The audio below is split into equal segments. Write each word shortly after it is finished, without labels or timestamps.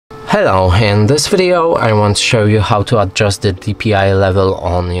Hello, in this video I want to show you how to adjust the DPI level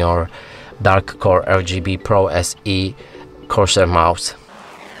on your Dark Core RGB Pro SE Corsair mouse.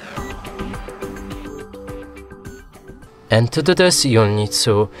 And to do this you'll need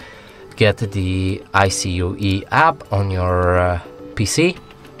to get the ICUE app on your PC.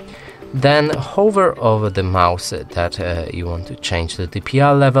 Then hover over the mouse that you want to change the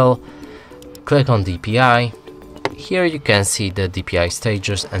DPI level, click on DPI. Here you can see the DPI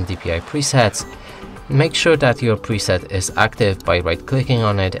stages and DPI presets. Make sure that your preset is active by right-clicking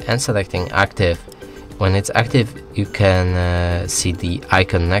on it and selecting active. When it's active you can see the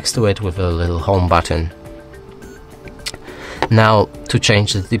icon next to it with a little home button. Now to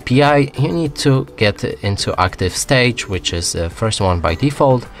change the DPI you need to get into active stage, which is the first one by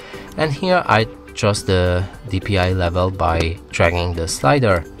default, and here I adjust the DPI level by dragging the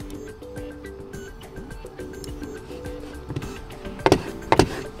slider.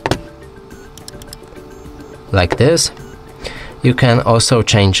 Like this. You can also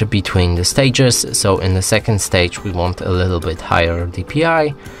change between the stages, so in the second stage we want a little bit higher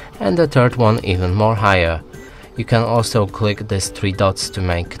DPI and the third one even more higher. You can also click these three dots to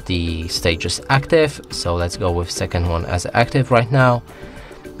make the stages active, so let's go with second one as active right now.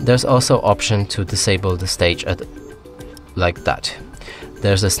 There's also option to disable the stage like that.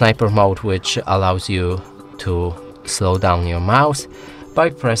 There's a sniper mode which allows you to slow down your mouse by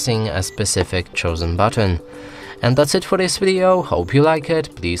pressing a specific chosen button. And that's it for this video. Hope you like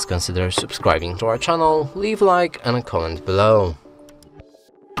it. Please consider subscribing to our channel, leave a like and a comment below.